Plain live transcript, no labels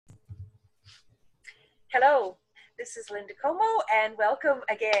Hello, this is Linda Comeau, and welcome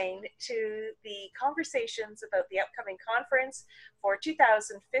again to the conversations about the upcoming conference for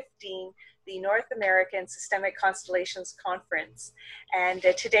 2015, the North American Systemic Constellations Conference. And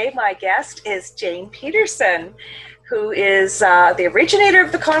today my guest is Jane Peterson, who is the originator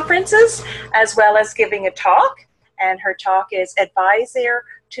of the conferences, as well as giving a talk. And her talk is Advisor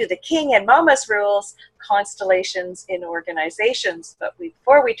to the King and Mama's Rules, Constellations in Organizations. But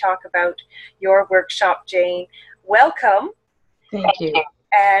before we talk about your workshop, Jane, welcome. Thank you.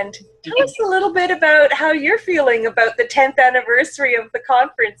 And tell us a little bit about how you're feeling about the 10th anniversary of the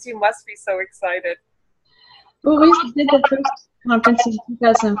conference. You must be so excited. Well, we did the first conference in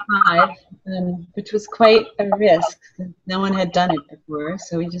 2005, which was quite a risk. No one had done it before,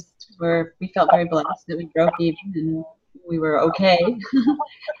 so we felt very blessed that we broke even and we were okay.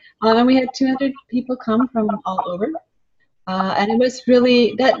 And we had 200 people come from all over. And it was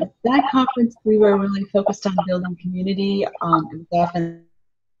really, that conference, we were really focused on building community. It was often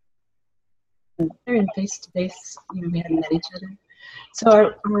in face-to-face, we hadn't met each other.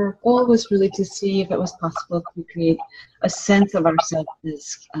 So our goal was really to see if it was possible to create a sense of ourselves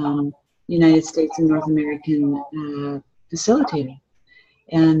as United States and North American facilitator.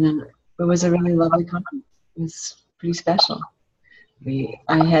 And it was a really lovely conference. It was pretty special.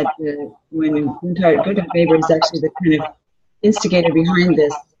 I had when Gunther Weber is actually the kind of instigator behind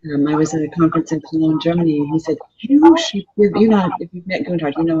this. I was at a conference in Cologne, Germany, and he said, "You should give." If you've met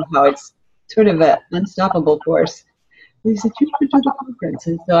Gunther, you know how it's sort of an unstoppable force. And he said, "You should do the conference,"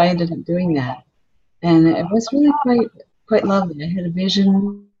 and so I ended up doing that, and it was really quite lovely. I had a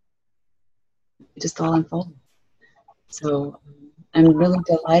vision, it just all unfolded. So I'm really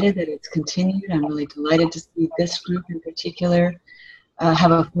delighted that it's continued. I'm really delighted to see this group in particular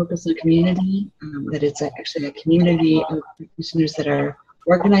have a focus on community, that it's actually a community of practitioners that are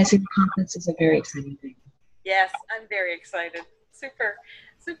organizing the conference is a very exciting thing. Yes, I'm very excited. Super,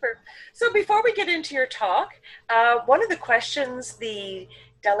 super. So before we get into your talk, one of the questions the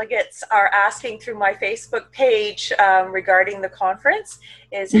delegates are asking through my Facebook page regarding the conference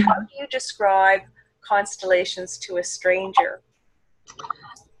is, how do you describe constellations to a stranger?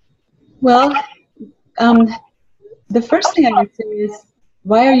 Well, the first thing I would say is,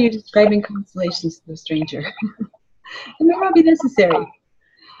 why are you describing constellations to a stranger? It may not be necessary.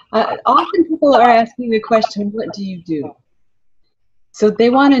 Often people are asking the question, what do you do? So they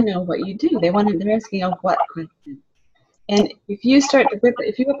want to know what you do. They're asking a what question. And if you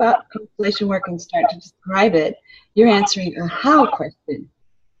whip out constellation work and start to describe it, you're answering a how question.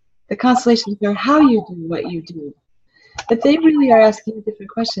 The constellations are how you do what you do. But they really are asking a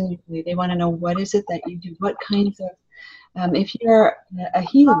different question usually. They want to know, what is it that you do? What kinds of, if you're a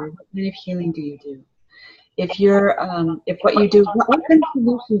healer, what kind of healing do you do? If what you do, what kind of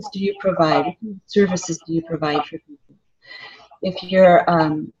solutions do you provide? What kind of services do you provide for people? If you're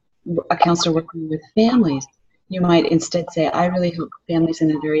a counselor working with families, you might instead say, I really help families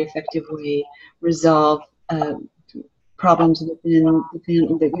in a very effective way resolve problems within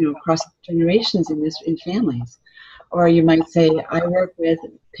across generations in families. Or you might say, I work with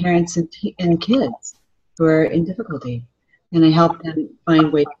parents and kids who are in difficulty, and I help them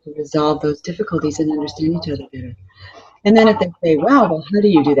find ways to resolve those difficulties and understand each other better. And then if they say, wow, well, how do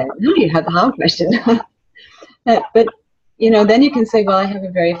you do that? Now you have the how question. But then you can say, well, I have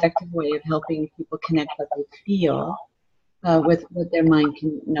a very effective way of helping people connect what they feel with what their mind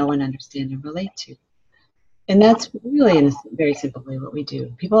can know and understand and relate to. And that's really, in a very simple way, what we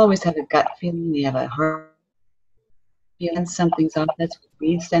do. People always have a gut feeling, they have a heart feeling something's off. That's what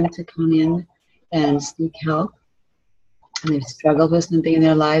leads them to come in and seek help. And they've struggled with something in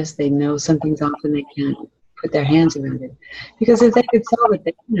their lives, they know something's off and they can't put their hands around it. Because if they could solve it,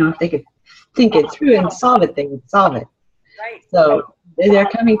 if they could think it through and solve it, they would solve it. Right. So they're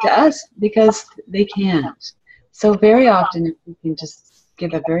coming to us because they can't. So very often, if we can just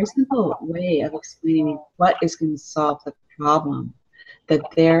give a very simple way of explaining what is going to solve the problem that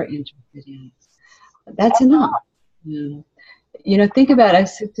they're interested in, that's enough. Think about, I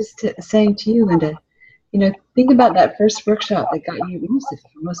was just saying to you, Linda, think about that first workshop that got you,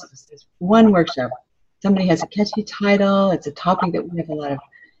 most of us, there's one workshop. Somebody has a catchy title, it's a topic that we have a lot of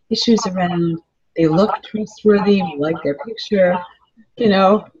issues around, they look trustworthy, we like their picture,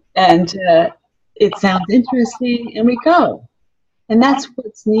 and it sounds interesting, and we go. And that's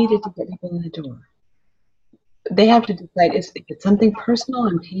what's needed to get people in the door. They have to decide, if it's something personal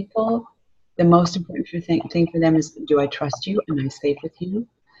and painful, the most important thing for them is, do I trust you? Am I safe with you?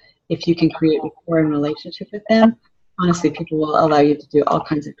 If you can create rapport and relationship with them, honestly, people will allow you to do all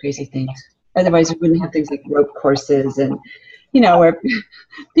kinds of crazy things. Otherwise, we wouldn't have things like rope courses and you know, where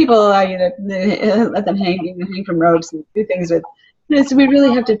people are, you know, they let them hang from ropes and do things with, you know, so we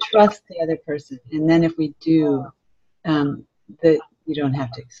really have to trust the other person. And then if we do, that you don't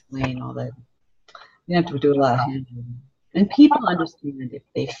have to explain all that. You have to do a lot of handling. And people understand if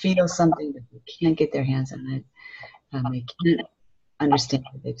they feel something that they can't get their hands on it, they can't understand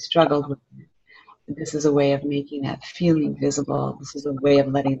that they've struggled with it. This is a way of making that feeling visible. This is a way of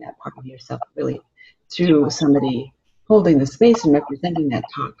letting that part of yourself really, through somebody holding the space and representing that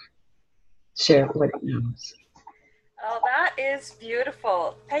talk, share what it knows. Oh, that is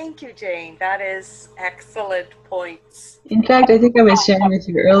beautiful. Thank you, Jane. That is excellent points. In fact, I think I was sharing with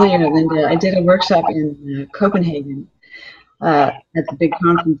you earlier, Linda, I did a workshop in Copenhagen at the big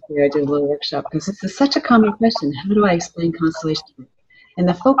conference there. I did a little workshop because this is such a common question. How do I explain constellation work? And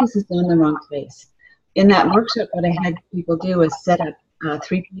the focus is on the wrong place. In that workshop, what I had people do was set up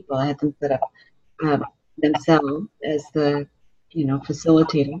 3 people. I had them set up themselves as the, you know,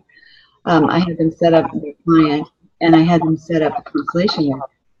 facilitator. I had them set up their client, and I had them set up a constellation work.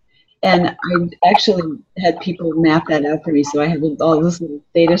 And I actually had people map that out for me, so I had all this little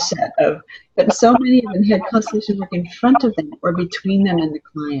data set of, but so many of them had constellation work in front of them or between them and the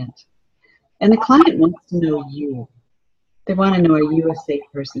client. And the client wants to know you. They want to know, are you a safe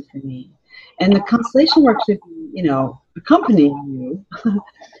person for me? And the constellation work should be, you know, accompanying you,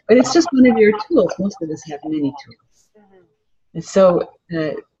 but it's just one of your tools. Most of us have many tools. Mm-hmm. And so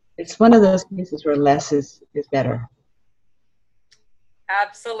it's one of those cases where less is better.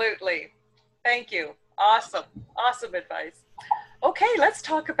 Absolutely. Thank you. Awesome. Awesome advice. Okay, let's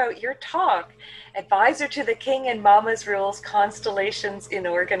talk about your talk. Advisor to the King and Mama's Rules, Constellations in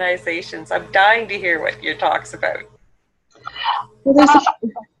Organizations. I'm dying to hear what your talk's about. Well,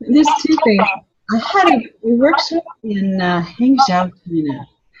 there's 2 things. I had a workshop in Hangzhou, China.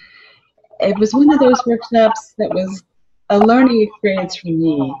 It was one of those workshops that was a learning experience for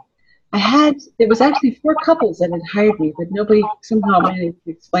me. There was actually 4 couples that had hired me, but nobody somehow managed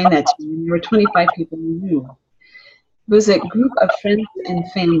to explain that to me. There were 25 people in the room. It was a group of friends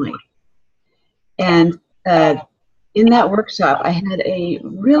and family. And in that workshop, I had a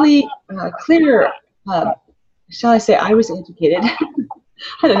really clear, shall I say, I was educated,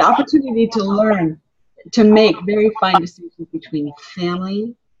 had an opportunity to learn, to make very fine distinctions between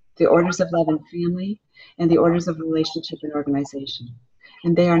family, the orders of love and family, and the orders of relationship and organization.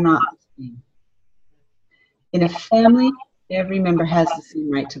 And they are not the same. In a family, every member has the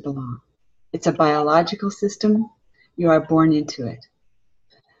same right to belong. It's a biological system. You are born into it.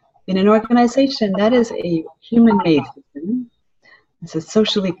 In an organization, that is a human-made system. It's a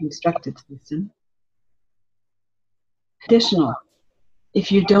socially constructed system. Additional,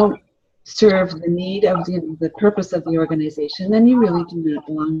 if you don't serve the need of the purpose of the organization, then you really do not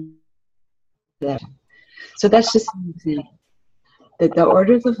belong there. So that's just an example. That the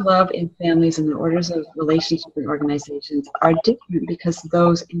orders of love in families and the orders of relationship in organizations are different because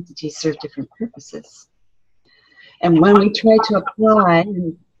those entities serve different purposes. And when we try to apply,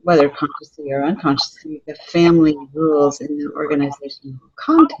 whether consciously or unconsciously, the family rules in the organizational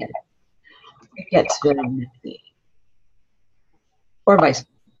context, it gets very messy. Or vice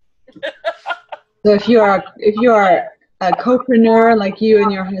versa. So if you are a co-preneur, like you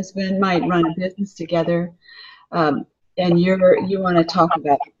and your husband might run a business together, and you want to talk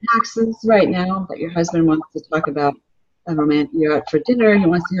about taxes right now, but your husband wants to talk about you're out for dinner, he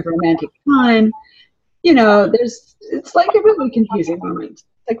wants to have a romantic time, you know, it's like a really confusing moment.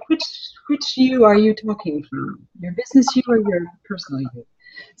 Like which you are you talking from? Your business you or your personal you?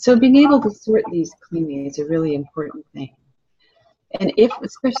 So being able to sort these cleanly is a really important thing. And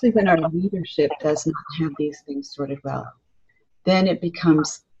especially when our leadership does not have these things sorted well, then it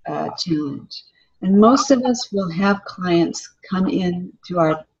becomes a challenge. And most of us will have clients come in to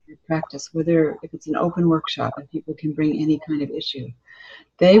our practice, whether if it's an open workshop and people can bring any kind of issue.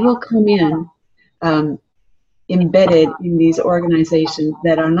 They will come in embedded in these organizations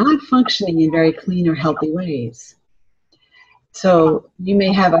that are not functioning in very clean or healthy ways. So you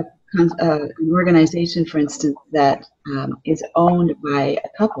may have an organization, for instance, that is owned by a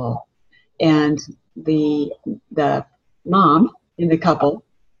couple, and the mom in the couple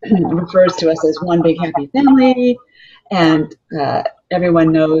refers to us as one big happy family, and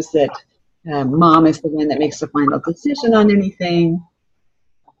everyone knows that mom is the one that makes the final decision on anything.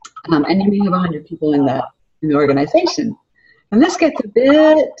 And you may have 100 people in the organization, and this gets a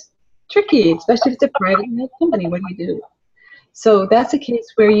bit tricky, especially if it's a private company. What do you do? So that's a case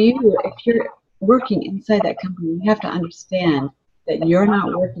where if you're working inside that company, you have to understand that you're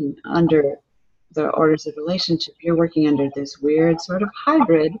not working under the orders of relationship. You're working under this weird sort of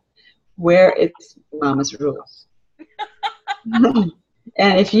hybrid where it's mama's rules.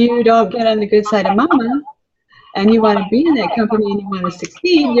 And if you don't get on the good side of mama and you want to be in that company and you want to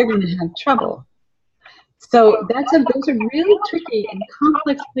succeed, you're going to have trouble. So those are really tricky and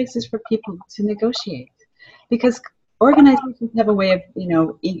complex places for people to negotiate, because organizations have a way of,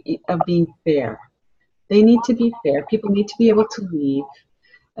 of being fair. They need to be fair. People need to be able to leave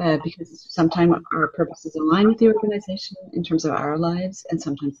because sometimes our purposes align with the organization in terms of our lives, and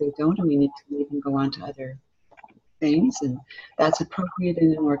sometimes they don't, and we need to leave and go on to other things, and that's appropriate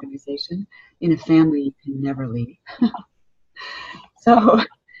in an organization. In a family, you can never leave. So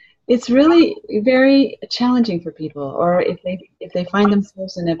it's really very challenging for people, or if they find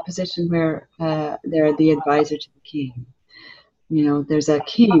themselves in a position where they're the advisor to the king. There's a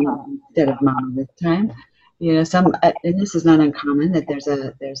king instead of mama this time. And this is not uncommon, that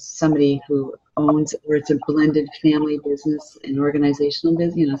there's somebody who owns, or it's a blended family business and organizational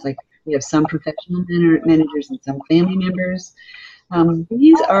business. It's like we have some professional managers and some family members.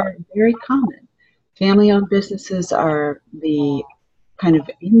 These are very common. Family-owned businesses are the kind of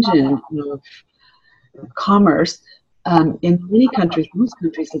engine of commerce in many countries, most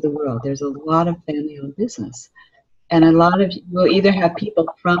countries of the world. There's a lot of family-owned business. And a lot of you will either have people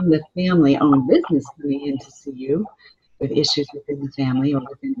from the family-owned business coming in to see you with issues within the family or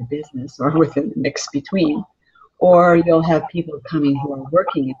within the business or within the mix between, or you'll have people coming who are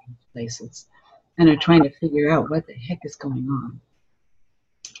working in these places and are trying to figure out what the heck is going on.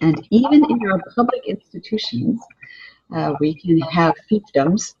 And even in our public institutions, we can have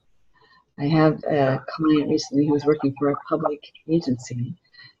fiefdoms. I have a client recently who was working for a public agency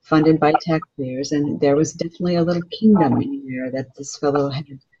funded by taxpayers, and there was definitely a little kingdom in there that this fellow had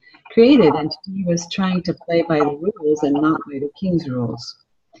created, and he was trying to play by the rules and not by the king's rules,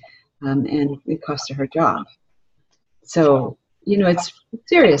 and it cost her job. So, it's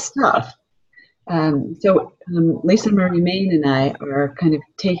serious stuff. Lisa Marie Main and I are kind of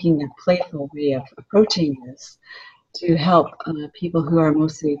taking a playful way of approaching this to help people who are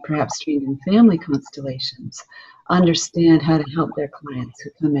mostly perhaps trained in family constellations understand how to help their clients who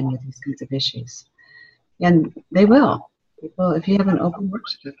come in with these kinds of issues. And they will. People, if you have an open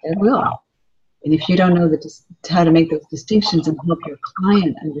workshop, they will. And if you don't know how to make those distinctions and help your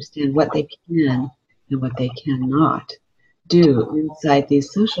client understand what they can and what they cannot do inside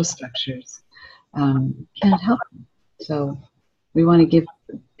these social structures, can't help them. So we want to give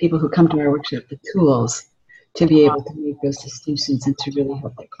people who come to our workshop the tools to be able to make those distinctions and to really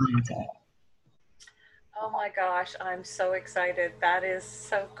help their clients out. Oh my gosh, I'm so excited. That is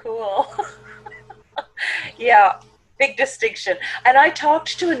so cool. Yeah, big distinction. And I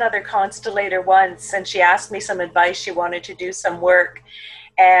talked to another constellator once, and she asked me some advice. She wanted to do some work,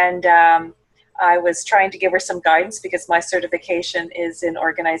 and I was trying to give her some guidance because my certification is in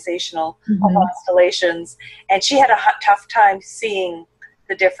organizational constellations, and she had a tough time seeing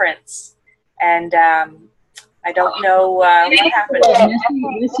the difference. And I don't know what happened.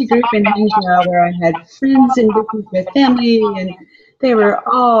 Messy group in Asia where I had friends in business with family, and they were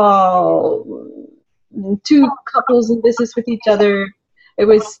all two couples in business with each other. It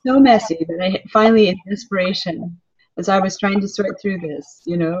was so messy that I finally, in desperation, as I was trying to sort through this,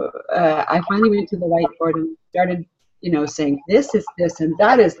 I finally went to the whiteboard and started, saying, this is this, and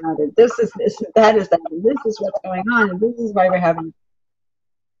that is that, and this is this, and that is that, and this is what's going on, and this is why we're having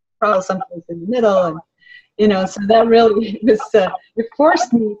a problem someplace in the middle, and so that really was, it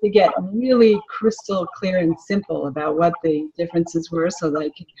forced me to get really crystal clear and simple about what the differences were so that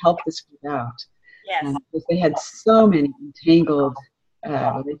I could help this group out. Yes. Because they had so many entangled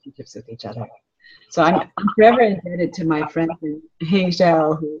relationships with each other. So I'm forever indebted to my friend in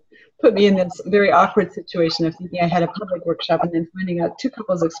Hangzhou who put me in this very awkward situation of thinking I had a public workshop and then finding out two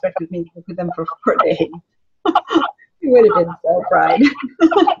couples expected me to work with them for 4 days. It would have been so pride.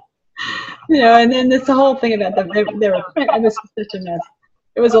 And then this whole thing about them, they were, it was such a mess.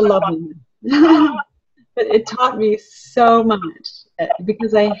 It was a lovely mess. But it taught me so much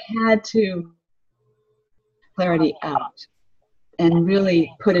because I had to clarity out and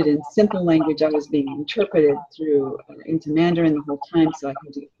really put it in simple language. I was being interpreted through into Mandarin the whole time, so I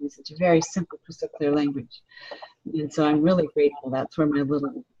had to use such a very simple, crystal clear language. And so I'm really grateful. That's where my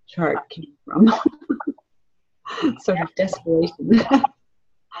little chart came from. Sort of desperation.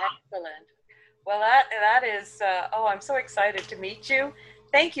 Excellent. Well, that is, I'm so excited to meet you.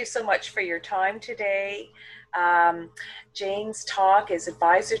 Thank you so much for your time today. Jane's talk is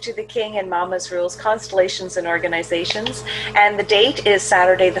Advisor to the King and Mama's Rules, Constellations and Organizations. And the date is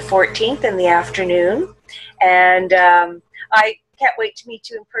Saturday the 14th in the afternoon. And I can't wait to meet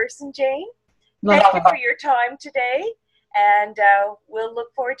you in person, Jane. Thank you for your time today. And we'll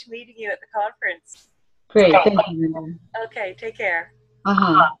look forward to meeting you at the conference. Great. Thank you, Linda. Okay, take care.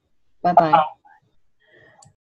 Uh-huh. Bye-bye.